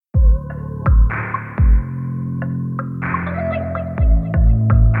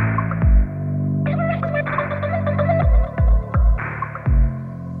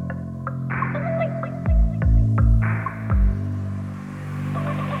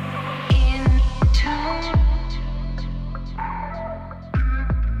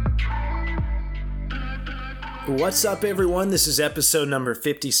What's up, everyone? This is episode number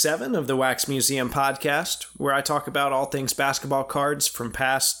 57 of the Wax Museum podcast, where I talk about all things basketball cards from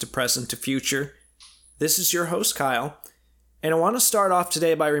past to present to future. This is your host, Kyle, and I want to start off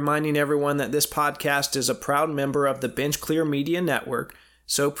today by reminding everyone that this podcast is a proud member of the Bench Clear Media Network,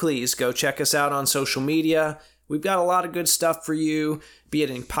 so please go check us out on social media. We've got a lot of good stuff for you, be it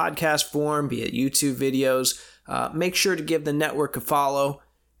in podcast form, be it YouTube videos. Make sure to give the network a follow.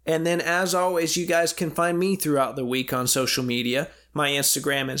 And then, as always, you guys can find me throughout the week on social media. My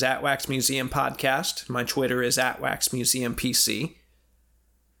Instagram is @WaxMuseumPodcast. My Twitter is @WaxMuseumPC.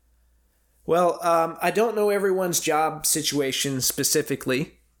 Well, I don't know everyone's job situation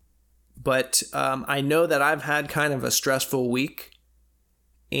specifically, but I know that I've had kind of a stressful week.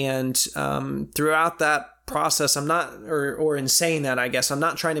 And throughout that process, I'm not, or in saying that, I guess, I'm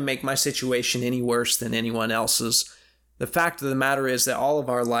not trying to make my situation any worse than anyone else's. The fact of the matter is that all of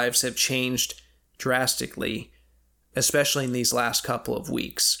our lives have changed drastically, especially in these last couple of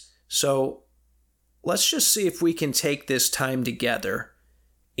weeks. So let's just see if we can take this time together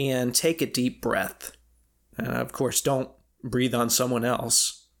and take a deep breath. Of course, don't breathe on someone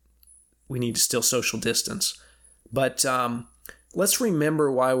else. We need to still social distance. But let's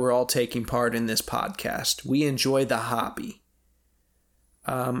remember why we're all taking part in this podcast. We enjoy the hobby.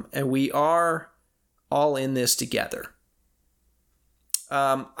 And we are all in this together.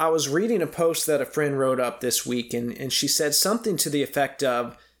 I was reading a post that a friend wrote up this week, and she said something to the effect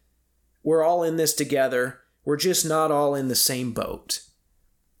of, we're all in this together, we're just not all in the same boat.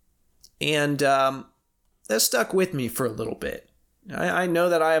 And that stuck with me for a little bit. I know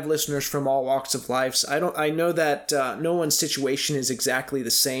that I have listeners from all walks of life. I know that no one's situation is exactly the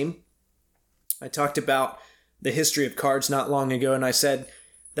same. I talked about the history of cards not long ago, and I said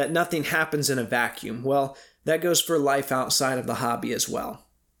that nothing happens in a vacuum. Well, that goes for life outside of the hobby as well.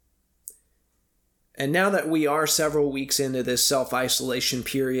 And now that we are several weeks into this self-isolation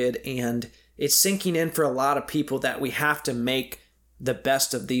period, and it's sinking in for a lot of people that we have to make the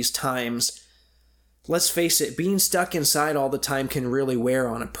best of these times, let's face it, being stuck inside all the time can really wear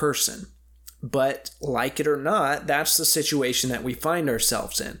on a person. But like it or not, that's the situation that we find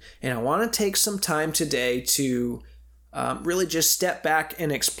ourselves in. And I want to take some time today to really just step back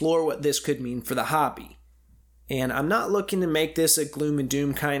and explore what this could mean for the hobby. And I'm not looking to make this a gloom and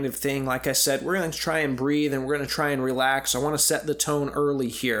doom kind of thing. Like I said, we're going to try and breathe and we're going to try and relax. I want to set the tone early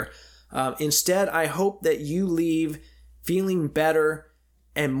here. Instead, I hope that you leave feeling better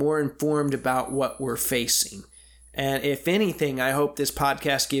and more informed about what we're facing. And if anything, I hope this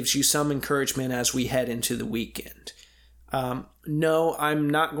podcast gives you some encouragement as we head into the weekend. No, I'm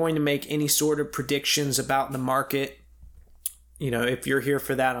not going to make any sort of predictions about the market. You know, if you're here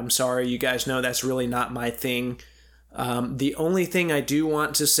for that, I'm sorry. You guys know that's really not my thing. The only thing I do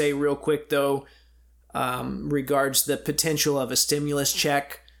want to say real quick, though, regards the potential of a stimulus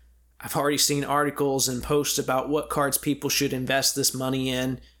check. I've already seen articles and posts about what cards people should invest this money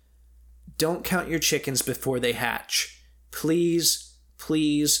in. Don't count your chickens before they hatch. Please,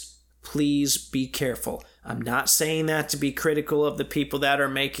 please, please be careful. I'm not saying that to be critical of the people that are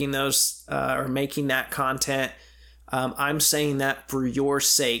making those or making that content. I'm saying that for your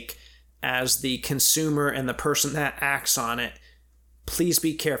sake as the consumer and the person that acts on it. Please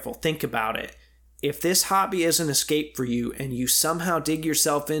be careful. Think about it. If this hobby is an escape for you and you somehow dig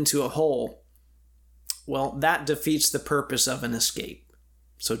yourself into a hole, well, that defeats the purpose of an escape.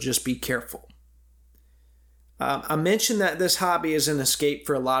 So just be careful. I mentioned that this hobby is an escape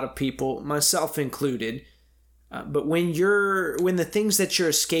for a lot of people, myself included. But when the things that you're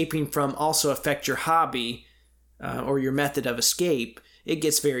escaping from also affect your hobby, or your method of escape, it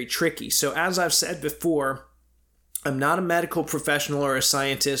gets very tricky. So as I've said before, I'm not a medical professional or a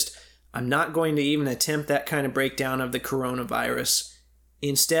scientist. I'm not going to even attempt that kind of breakdown of the coronavirus.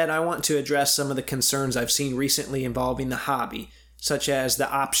 Instead, I want to address some of the concerns I've seen recently involving the hobby, such as the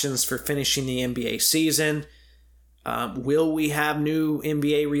options for finishing the NBA season. Will we have new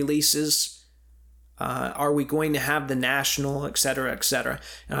NBA releases? Are we going to have the national, etc., etc.?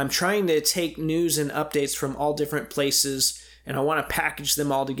 And I'm trying to take news and updates from all different places, and I want to package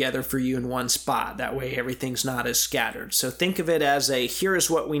them all together for you in one spot. That way everything's not as scattered. So think of it as a here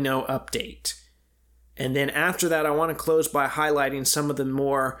is what we know update. And then after that, I want to close by highlighting some of the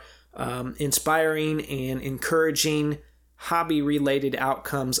more inspiring and encouraging hobby-related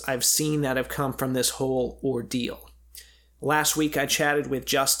outcomes I've seen that have come from this whole ordeal. Last week, I chatted with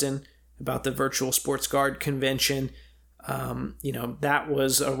Justin about the virtual sports card convention. That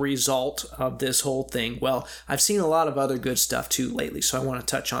was a result of this whole thing. Well, I've seen a lot of other good stuff too lately, so I want to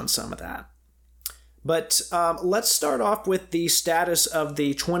touch on some of that. But let's start off with the status of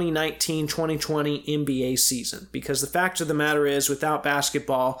the 2019-2020 NBA season, because the fact of the matter is, without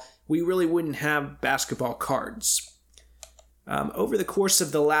basketball, we really wouldn't have basketball cards. Over the course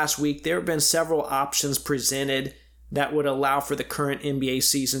of the last week, there have been several options presented that would allow for the current NBA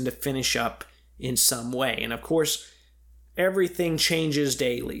season to finish up in some way. And of course, everything changes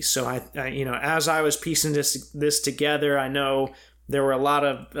daily. So I as I was piecing this together, I know there were a lot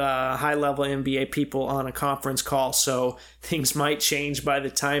of high-level NBA people on a conference call, so things might change by the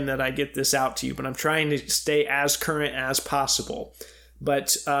time that I get this out to you, but I'm trying to stay as current as possible.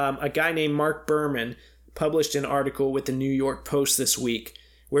 But a guy named Mark Berman published an article with the New York Post this week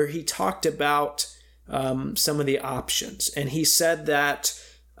where he talked about some of the options, and he said that,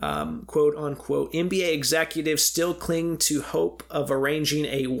 quote unquote, NBA executives still cling to hope of arranging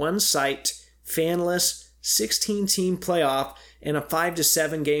a one-site, fanless, 16-team playoff and a 5 to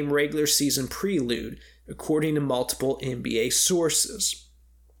 7 game regular season prelude, according to multiple NBA sources.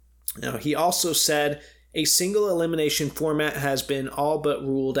 Now, he also said a single elimination format has been all but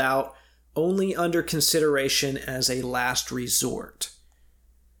ruled out, only under consideration as a last resort.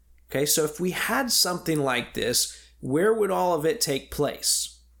 Okay, so if we had something like this, where would all of it take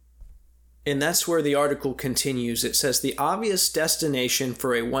place? And that's where the article continues. It says the obvious destination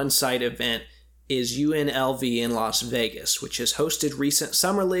for a one-site event is UNLV in Las Vegas, which has hosted recent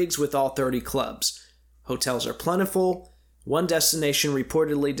summer leagues with all 30 clubs. Hotels are plentiful. One destination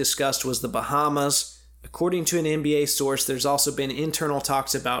reportedly discussed was the Bahamas. According to an NBA source, there's also been internal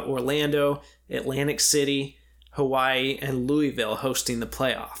talks about Orlando, Atlantic City, Hawaii, and Louisville hosting the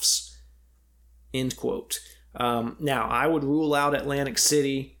playoffs. End quote. Now, I would rule out Atlantic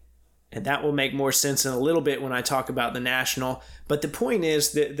City, and that will make more sense in a little bit when I talk about the National. But the point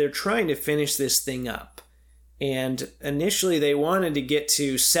is that they're trying to finish this thing up. And initially they wanted to get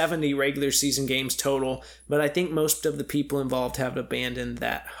to 70 regular season games total, but I think most of the people involved have abandoned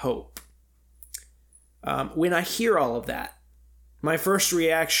that hope. When I hear all of that, my first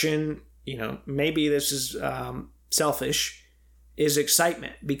reaction, maybe this is selfish, is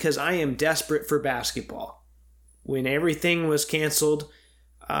excitement, because I am desperate for basketball. When everything was canceled,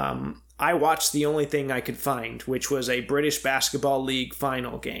 I watched the only thing I could find, which was a British Basketball League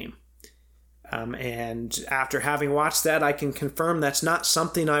final game. And after having watched that, I can confirm that's not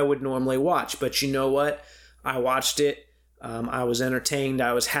something I would normally watch. But you know what? I watched it. I was entertained.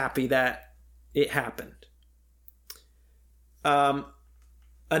 I was happy that it happened.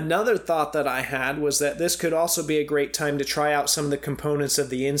 Another thought that I had was that this could also be a great time to try out some of the components of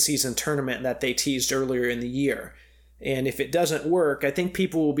the in-season tournament that they teased earlier in the year. And if it doesn't work, I think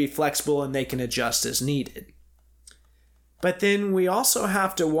people will be flexible and they can adjust as needed. But then we also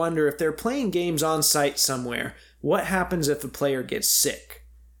have to wonder, if they're playing games on site somewhere, what happens if a player gets sick?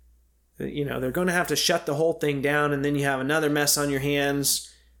 They're going to have to shut the whole thing down, and then you have another mess on your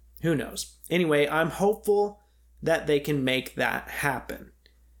hands. Who knows? Anyway, I'm hopeful that they can make that happen.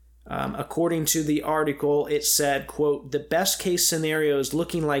 According to the article, it said, quote, the best case scenario is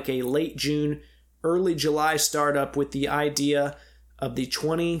looking like a late June, early July startup, with the idea of the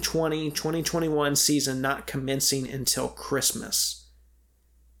 2020-2021 season not commencing until Christmas.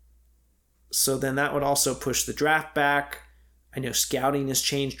 So then that would also push the draft back. I know scouting has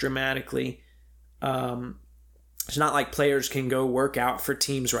changed dramatically. It's not like players can go work out for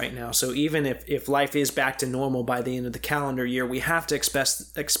teams right now. So even if life is back to normal by the end of the calendar year, we have to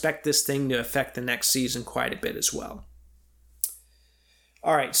expect this thing to affect the next season quite a bit as well.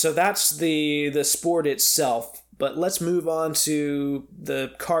 All right, so that's the sport itself, but let's move on to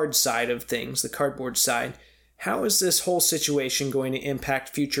the card side of things, the cardboard side. How is this whole situation going to impact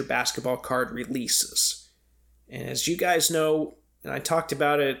future basketball card releases? And as you guys know, and I talked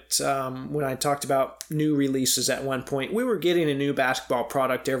about it when I talked about new releases at one point, we were getting a new basketball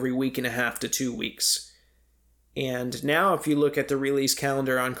product every week and a half to 2 weeks. And now if you look at the release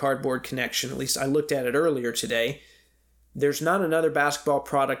calendar on Cardboard Connection, at least I looked at it earlier today, there's not another basketball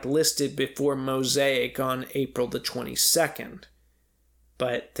product listed before Mosaic on April the 22nd.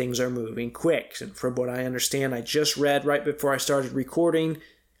 But things are moving quick. And from what I understand, I just read right before I started recording,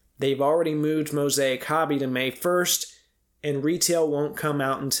 they've already moved Mosaic Hobby to May 1st, and retail won't come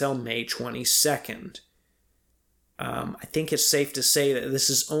out until May 22nd. I think it's safe to say that this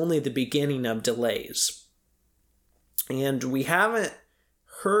is only the beginning of delays. And we haven't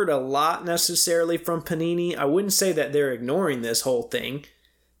heard a lot necessarily from Panini. I wouldn't say that they're ignoring this whole thing.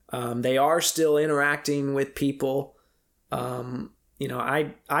 They are still interacting with people.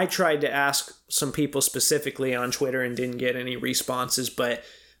 I tried to ask some people specifically on Twitter and didn't get any responses, but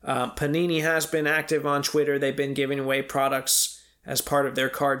Panini has been active on Twitter. They've been giving away products as part of their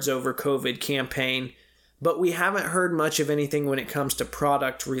Cards Over COVID campaign, but we haven't heard much of anything when it comes to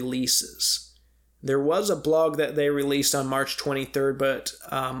product releases. There was a blog that they released on March 23rd, but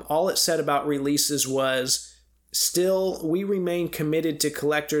all it said about releases was, still, we remain committed to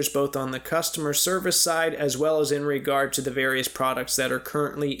collectors both on the customer service side as well as in regard to the various products that are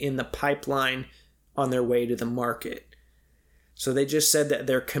currently in the pipeline on their way to the market. So they just said that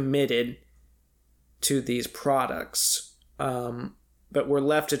they're committed to these products. But we're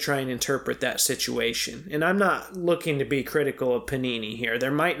left to try and interpret that situation. And I'm not looking to be critical of Panini here.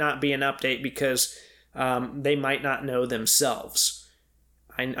 There might not be an update because they might not know themselves.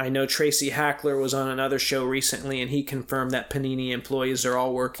 I know Tracy Hackler was on another show recently, and he confirmed that Panini employees are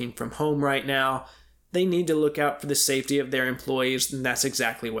all working from home right now. They need to look out for the safety of their employees, and that's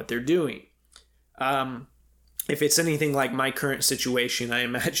exactly what they're doing. If it's anything like my current situation, I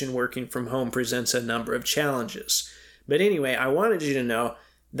imagine working from home presents a number of challenges. But anyway, I wanted you to know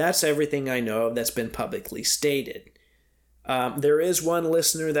that's everything I know of that's been publicly stated. There is one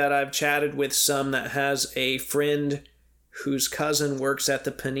listener that I've chatted with some that has a friend whose cousin works at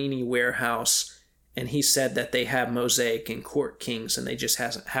the Panini warehouse, and he said that they have Mosaic and Court Kings and they just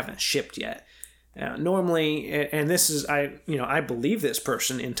haven't shipped yet. Normally, and this is, I believe this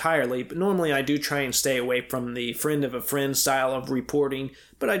person entirely, but normally I do try and stay away from the friend of a friend style of reporting,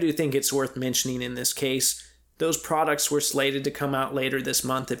 but I do think it's worth mentioning in this case. Those products were slated to come out later this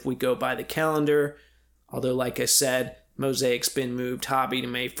month if we go by the calendar, although like I said, Mosaic's been moved hobby to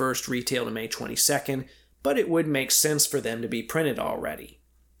May 1st, retail to May 22nd, but it would make sense for them to be printed already.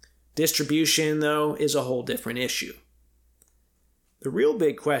 Distribution, though, is a whole different issue. The real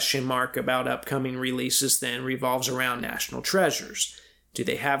big question mark about upcoming releases then revolves around National Treasures. Do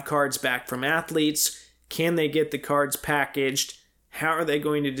they have cards back from athletes? Can they get the cards packaged? How are they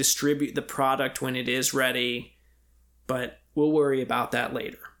going to distribute the product when it is ready? But we'll worry about that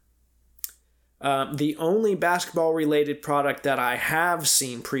later. The only basketball-related product that I have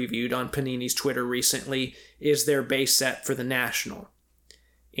seen previewed on Panini's Twitter recently is their base set for the National.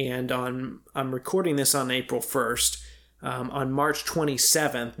 And I'm recording this on April 1st. On March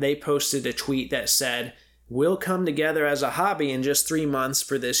 27th, they posted a tweet that said, "We'll come together as a hobby in just 3 months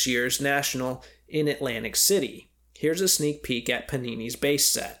for this year's National in Atlantic City. Here's a sneak peek at Panini's base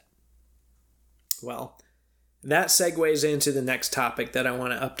set." Well, that segues into the next topic that I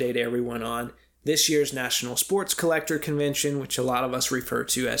want to update everyone on, this year's National Sports Collector Convention, which a lot of us refer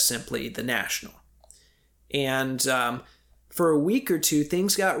to as simply the National. And for a week or two,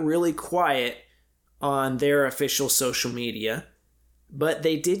 things got really quiet on their official social media, but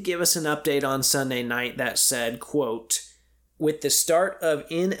they did give us an update on Sunday night that said, quote, "With the start of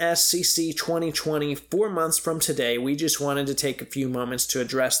NSCC 2020 4 months from today, we just wanted to take a few moments to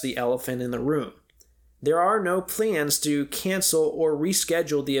address the elephant in the room. There are no plans to cancel or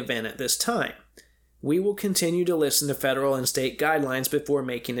reschedule the event at this time. We will continue to listen to federal and state guidelines before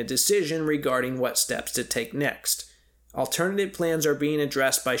making a decision regarding what steps to take next. Alternative plans are being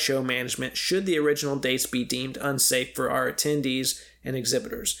addressed by show management should the original dates be deemed unsafe for our attendees and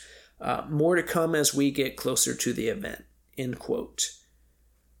exhibitors. More to come as we get closer to the event." End quote.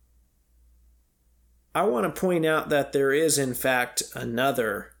 I want to point out that there is, in fact,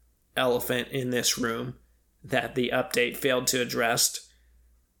 another elephant in this room that the update failed to address,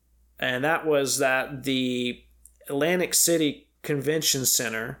 and that was that the Atlantic City Convention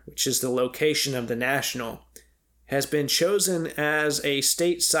Center, which is the location of the National, has been chosen as a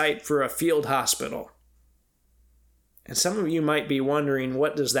state site for a field hospital. And some of you might be wondering,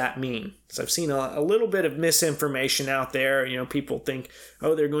 what does that mean? So I've seen a little bit of misinformation out there. People think,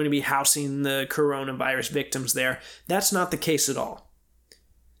 oh, they're going to be housing the coronavirus victims there. That's not the case at all.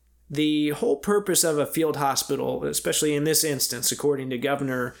 The whole purpose of a field hospital, especially in this instance, according to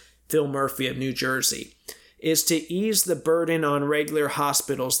Governor Phil Murphy of New Jersey, is to ease the burden on regular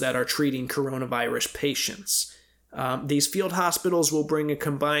hospitals that are treating coronavirus patients. These field hospitals will bring a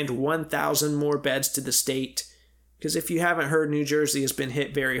combined 1,000 more beds to the state, because if you haven't heard, New Jersey has been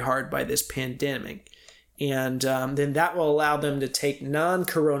hit very hard by this pandemic. And then that will allow them to take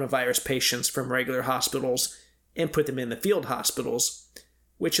non-coronavirus patients from regular hospitals and put them in the field hospitals,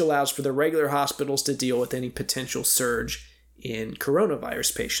 which allows for the regular hospitals to deal with any potential surge in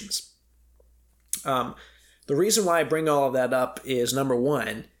coronavirus patients. The reason why I bring all of that up is, number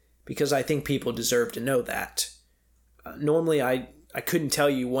one, because I think people deserve to know that. Normally, I couldn't tell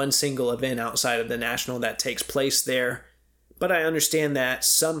you one single event outside of the National that takes place there, but I understand that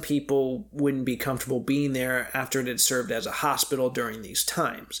some people wouldn't be comfortable being there after it had served as a hospital during these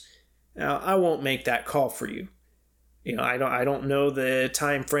times. Now, I won't make that call for you. I don't know the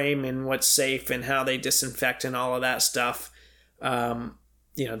time frame and what's safe and how they disinfect and all of that stuff,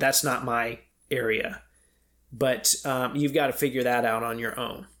 That's not my area. But you've got to figure that out on your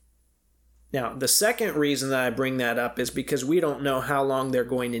own. Now, the second reason that I bring that up is because we don't know how long they're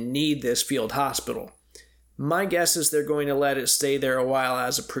going to need this field hospital. My guess is they're going to let it stay there a while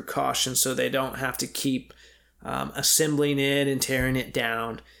as a precaution so they don't have to keep assembling it and tearing it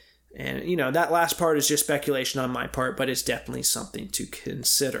down. And, that last part is just speculation on my part, but it's definitely something to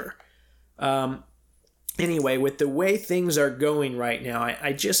consider. Anyway, with the way things are going right now,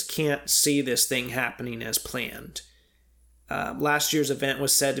 I just can't see this thing happening as planned. Last year's event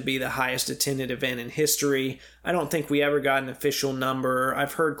was said to be the highest attended event in history. I don't think we ever got an official number.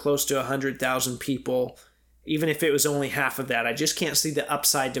 I've heard close to 100,000 people. Even if it was only half of that, I just can't see the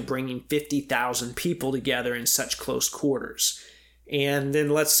upside to bringing 50,000 people together in such close quarters. And then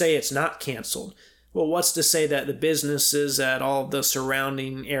let's say it's not canceled. Well, what's to say that the businesses at all the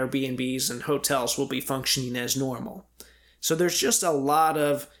surrounding Airbnbs and hotels will be functioning as normal? So there's just a lot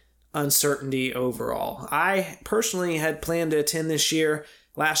of uncertainty overall. I personally had planned to attend this year.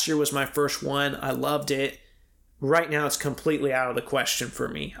 Last year was my first one. I loved it. Right now it's completely out of the question for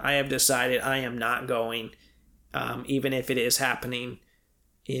me. I have decided I am not going, even if it is happening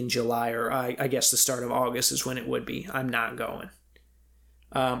in July, or I guess the start of August is when it would be. I'm not going.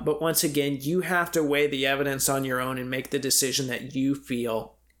 But once again, you have to weigh the evidence on your own and make the decision that you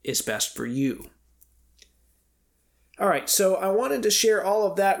feel is best for you. All right, so I wanted to share all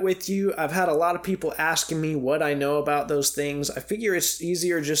of that with you. I've had a lot of people asking me what I know about those things. I figure it's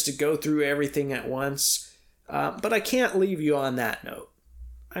easier just to go through everything at once, but I can't leave you on that note.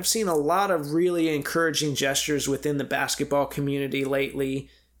 I've seen a lot of really encouraging gestures within the basketball community lately,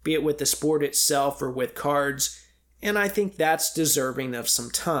 be it with the sport itself or with cards, and I think that's deserving of some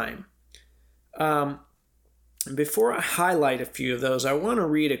time. Before I highlight a few of those, I want to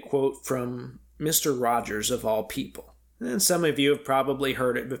read a quote from Mr. Rogers, of all people. And some of you have probably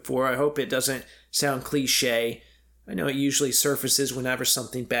heard it before. I hope it doesn't sound cliche. I know it usually surfaces whenever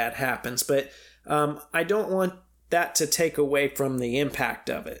something bad happens, but I don't want that to take away from the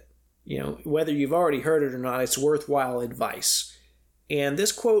impact of it. Whether you've already heard it or not, it's worthwhile advice. And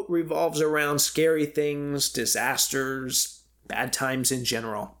this quote revolves around scary things, disasters, bad times in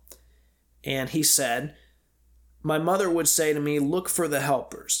general. And he said, "My mother would say to me, look for the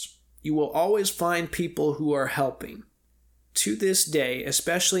helpers. You will always find people who are helping. To this day,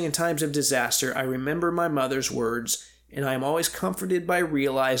 especially in times of disaster, I remember my mother's words, and I am always comforted by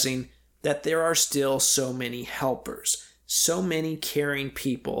realizing that there are still so many helpers, so many caring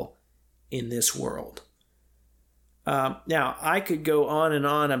people in this world." Now, I could go on and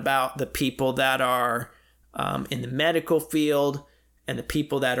on about the people that are in the medical field and the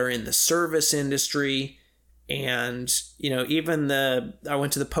people that are in the service industry. And, even I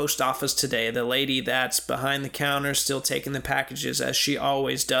went to the post office today, the lady that's behind the counter still taking the packages as she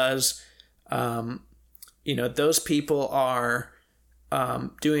always does. Those people are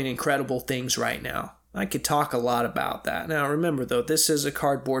doing incredible things right now. I could talk a lot about that. Now, remember, though, this is a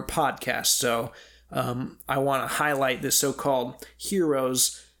cardboard podcast, so I want to highlight the so-called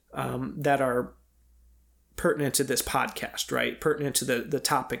heroes that are pertinent to this podcast, right? Pertinent to the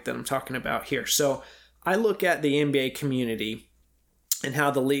topic that I'm talking about here. So I look at the NBA community and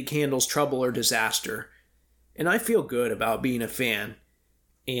how the league handles trouble or disaster, and I feel good about being a fan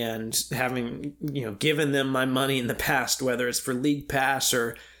and having, given them my money in the past, whether it's for League Pass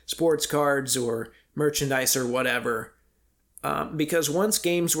or sports cards or merchandise or whatever, because once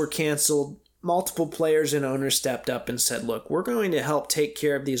games were canceled, multiple players and owners stepped up and said, look, we're going to help take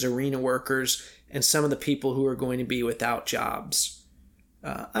care of these arena workers and some of the people who are going to be without jobs.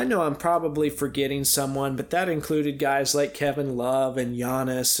 I know I'm probably forgetting someone, but that included guys like Kevin Love and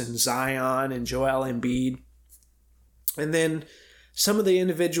Giannis and Zion and Joel Embiid. And then some of the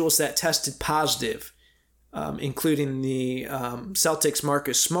individuals that tested positive, including the Celtics'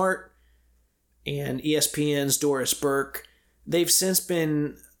 Marcus Smart and ESPN's Doris Burke. They've since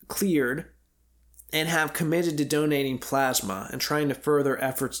been cleared and have committed to donating plasma and trying to further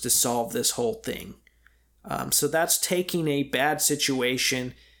efforts to solve this whole thing. So that's taking a bad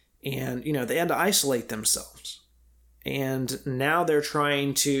situation and, they had to isolate themselves. And now they're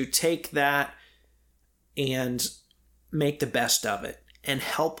trying to take that and make the best of it and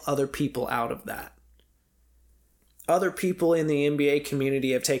help other people out of that. Other people in the NBA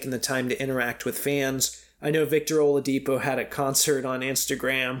community have taken the time to interact with fans. I know Victor Oladipo had a concert on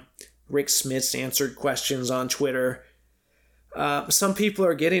Instagram. Rick Smits answered questions on Twitter. Some people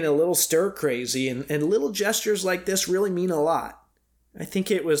are getting a little stir crazy, and little gestures like this really mean a lot. I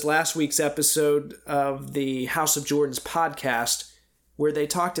think it was last week's episode of the House of Jordans podcast where they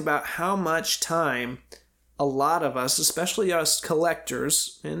talked about how much time a lot of us, especially us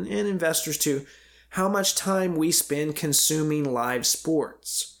collectors and investors too, how much time we spend consuming live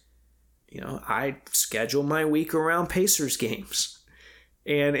sports. I schedule my week around Pacers games.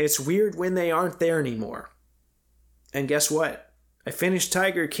 And it's weird when they aren't there anymore. And guess what? I finished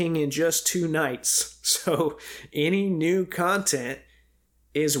Tiger King in just 2 nights. So any new content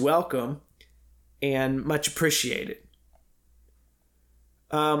is welcome and much appreciated.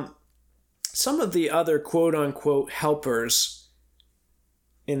 Some of the other quote-unquote helpers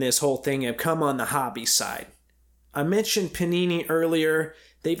in this whole thing have come on the hobby side. I mentioned Panini earlier.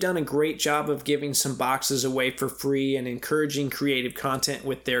 They've done a great job of giving some boxes away for free and encouraging creative content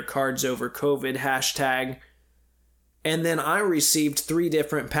with their Cards Over COVID hashtag. And then I received 3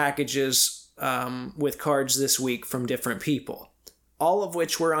 different packages with cards this week from different people, all of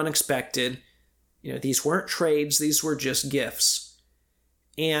which were unexpected. These weren't trades, these were just gifts.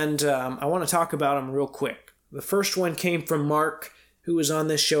 And I want to talk about them real quick. The first one came from Mark, who was on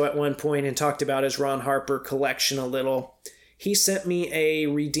this show at one point and talked about his Ron Harper collection a little. He sent me a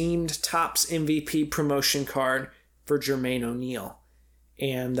redeemed Topps MVP promotion card for Jermaine O'Neal.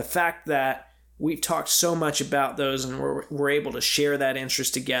 And the fact that we've talked so much about those and we're able to share that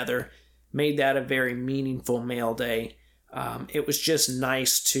interest together made that a very meaningful mail day. It was just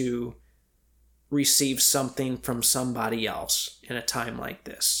nice to receive something from somebody else in a time like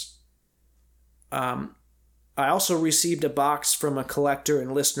this. I also received a box from a collector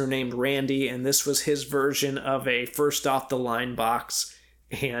and listener named Randy, and this was his version of a first off the line box.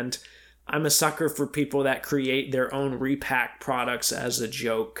 And I'm a sucker for people that create their own repack products as a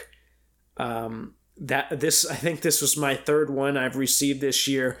joke. I think this was my 3rd one I've received this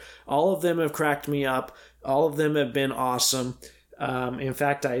year. All of them have cracked me up. All of them have been awesome. In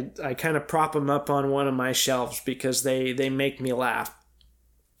fact, I kind of prop them up on one of my shelves because they make me laugh.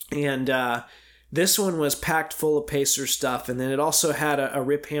 And this one was packed full of Pacer stuff, and then it also had a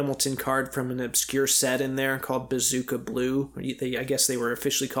Rip Hamilton card from an obscure set in there called Bazooka Blue. I guess they were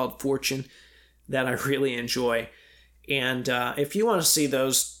officially called Fortune, that I really enjoy. And if you want to see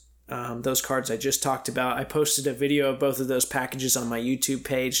those cards I just talked about, I posted a video of both of those packages on my YouTube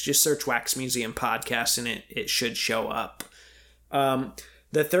page. Just search Wax Museum Podcast, and it should show up.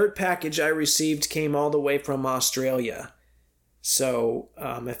 The 3rd package I received came all the way from Australia. So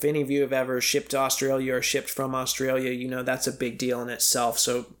if any of you have ever shipped to Australia or shipped from Australia, that's a big deal in itself.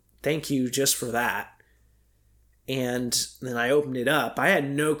 So thank you just for that. And then I opened it up. I had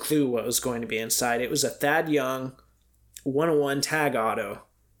no clue what was going to be inside. It was a Thad Young 101 tag auto.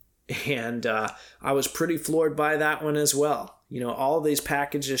 And I was pretty floored by that one as well. All of these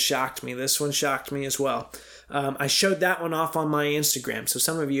packages shocked me. This one shocked me as well. I showed that one off on my Instagram, so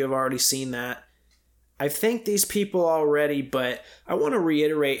some of you have already seen that. I've thanked these people already, but I want to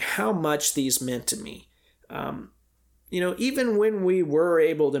reiterate how much these meant to me. Even when we were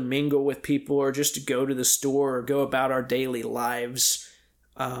able to mingle with people or just to go to the store or go about our daily lives,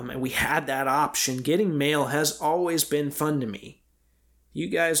 and we had that option, getting mail has always been fun to me. You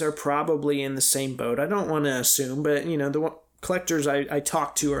guys are probably in the same boat. I don't want to assume, but the collectors I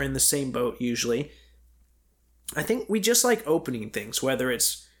talk to are in the same boat usually. I think we just like opening things, whether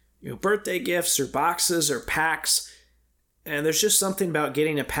it's birthday gifts or boxes or packs. And there's just something about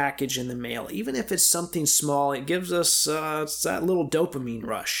getting a package in the mail. Even if it's something small, it gives us that little dopamine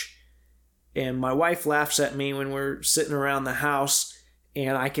rush. And my wife laughs at me when we're sitting around the house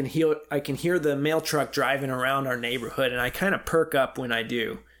and I can hear the mail truck driving around our neighborhood, and I kind of perk up when I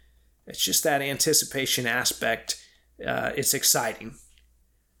do. It's just that anticipation aspect. It's exciting.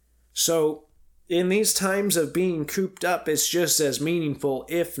 So in these times of being cooped up, it's just as meaningful,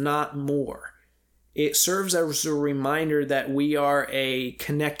 if not more. It serves as a reminder that we are a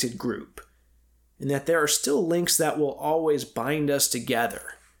connected group and that there are still links that will always bind us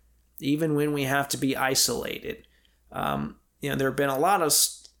together, even when we have to be isolated. There have been a lot of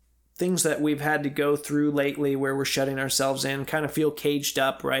things that we've had to go through lately where we're shutting ourselves in, kind of feel caged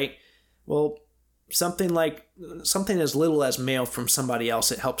up, right? Well, something as little as mail from somebody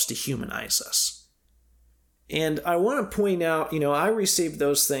else, it helps to humanize us. And I want to point out, I received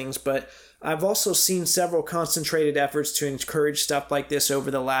those things, but I've also seen several concentrated efforts to encourage stuff like this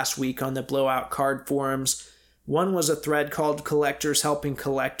over the last week on the Blowout Card forums. One was a thread called Collectors Helping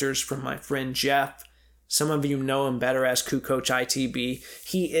Collectors from my friend Jeff. Some of you know him better as Kukoc ITB.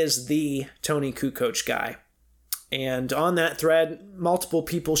 He is the Tony Kukoc guy. And on that thread, multiple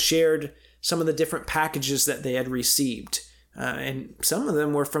people shared some of the different packages that they had received. And some of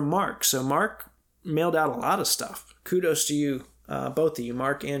them were from Mark. So Mark mailed out a lot of stuff. Kudos to you, both of you,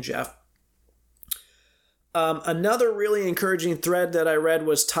 Mark and Jeff. Another really encouraging thread that I read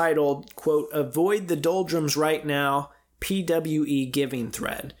was titled, quote, "Avoid the doldrums right now, PWE giving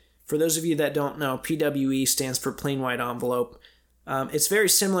thread." For those of you that don't know, PWE stands for plain white envelope. It's very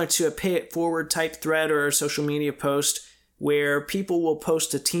similar to a pay it forward type thread or a social media post where people will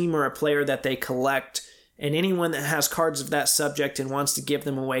post a team or a player that they collect, and anyone that has cards of that subject and wants to give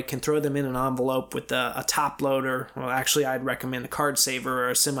them away can throw them in an envelope with a top loader. Well, actually, I'd recommend a card saver or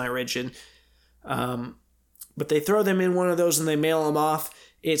a semi-rigid. But they throw them in one of those and they mail them off.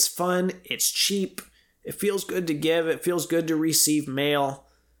 It's fun. It's cheap. It feels good to give. It feels good to receive mail.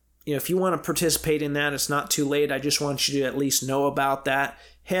 If you want to participate in that, it's not too late. I just want you to at least know about that.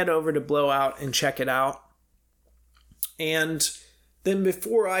 Head over to Blowout and check it out. And then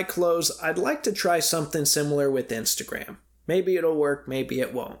before I close, I'd like to try something similar with Instagram. Maybe it'll work. Maybe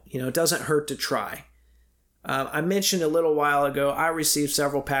it won't. It doesn't hurt to try. I mentioned a little while ago, I received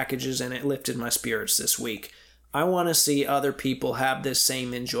several packages and it lifted my spirits this week. I want to see other people have this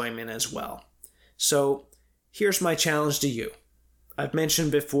same enjoyment as well. So here's my challenge to you. I've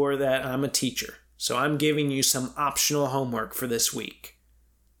mentioned before that I'm a teacher, so I'm giving you some optional homework for this week.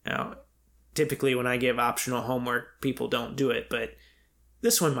 Now, typically when I give optional homework, people don't do it, but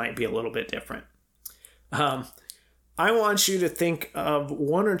this one might be a little bit different. I want you to think of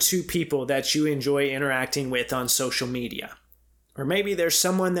one or two people that you enjoy interacting with on social media. Or maybe there's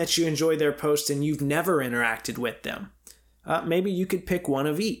someone that you enjoy their post and you've never interacted with them. Maybe you could pick one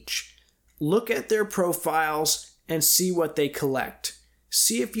of each. Look at their profiles and see what they collect.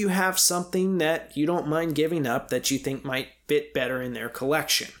 See if you have something that you don't mind giving up that you think might fit better in their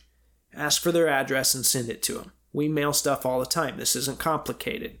collection. Ask for their address and send it to them. We mail stuff all the time. This isn't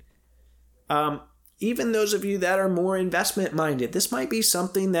complicated. Even those of you that are more investment minded, this might be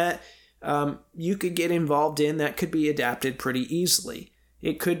something that you could get involved in that could be adapted pretty easily.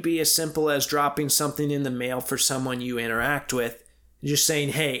 It could be as simple as dropping something in the mail for someone you interact with, just saying,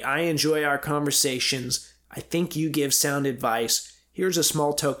 "Hey, I enjoy our conversations. I think you give sound advice. Here's a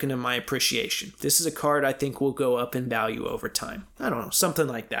small token of my appreciation. This is a card I think will go up in value over time." I don't know, something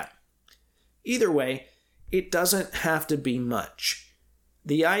like that. Either way, it doesn't have to be much.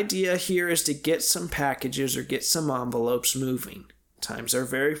 The idea here is to get some packages or get some envelopes moving. Times are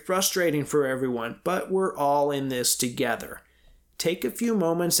very frustrating for everyone, but we're all in this together. Take a few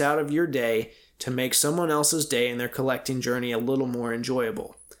moments out of your day to make someone else's day and their collecting journey a little more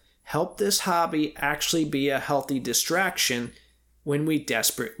enjoyable. Help this hobby actually be a healthy distraction when we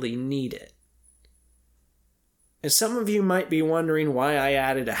desperately need it. And some of you might be wondering why I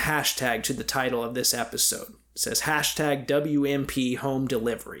added a hashtag to the title of this episode. It says hashtag WMP Home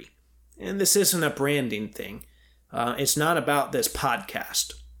Delivery. And this isn't a branding thing. It's not about this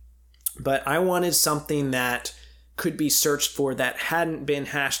podcast. But I wanted something that could be searched for that hadn't been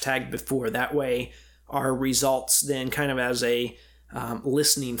hashtagged before. That way our results then kind of as a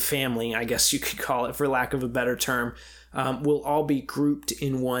listening family, I guess you could call it for lack of a better term, will all be grouped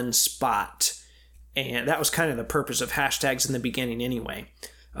in one spot. And that was kind of the purpose of hashtags in the beginning anyway.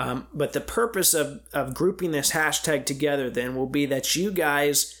 But the purpose of grouping this hashtag together then will be that you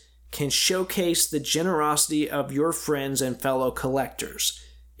guys can showcase the generosity of your friends and fellow collectors.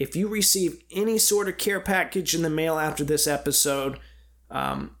 If you receive any sort of care package in the mail after this episode,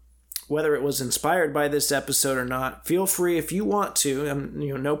 whether it was inspired by this episode or not, feel free if you want to,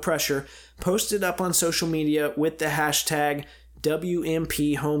 no pressure, post it up on social media with the hashtag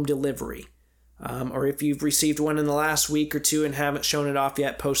WMP Home Delivery. Or if you've received one in the last week or two and haven't shown it off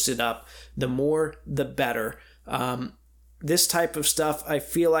yet, post it up. The more, the better. This type of stuff, I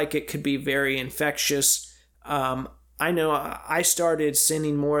feel like it could be very infectious. I know I started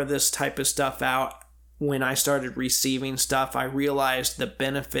sending more of this type of stuff out when I started receiving stuff. I realized the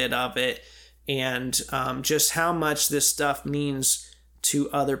benefit of it and just how much this stuff means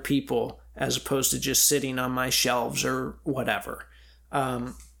to other people as opposed to just sitting on my shelves or whatever.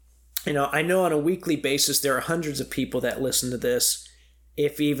 I know on a weekly basis there are hundreds of people that listen to this.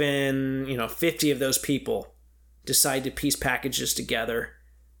 If even 50 of those people decide to piece packages together,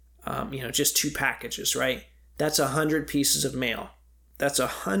 just 2 packages, right? That's 100 pieces of mail. That's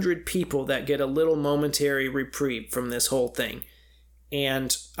 100 people that get a little momentary reprieve from this whole thing.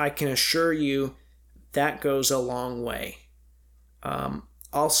 And I can assure you that goes a long way.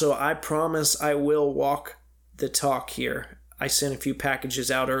 Also, I promise I will walk the talk here. I sent a few packages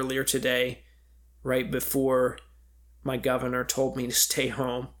out earlier today, right before my governor told me to stay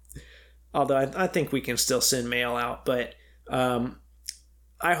home. Although I think we can still send mail out, but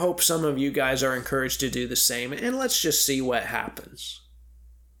I hope some of you guys are encouraged to do the same, and let's just see what happens.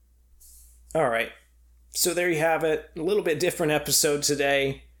 All right, so there you have it. A little bit different episode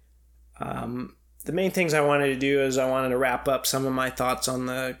today. the main things I wanted to do is I wanted to wrap up some of my thoughts on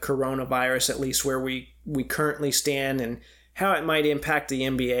the coronavirus, at least where we currently stand and how it might impact the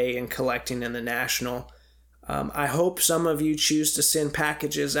NBA and collecting in the National. I hope some of you choose to send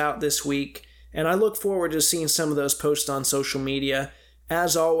packages out this week, and I look forward to seeing some of those posts on social media.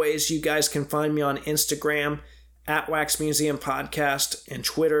 As always, you guys can find me on Instagram at Wax Museum Podcast and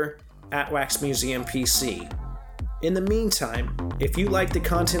Twitter at Wax Museum PC. In the meantime, if you like the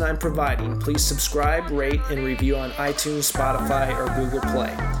content I'm providing, please subscribe, rate, and review on iTunes, Spotify, or Google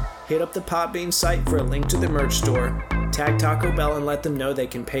Play. Hit up the Podbean site for a link to the merch store, tag Taco Bell and let them know they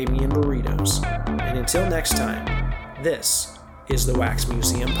can pay me in burritos. And until next time, this is the Wax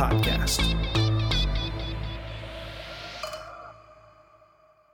Museum Podcast.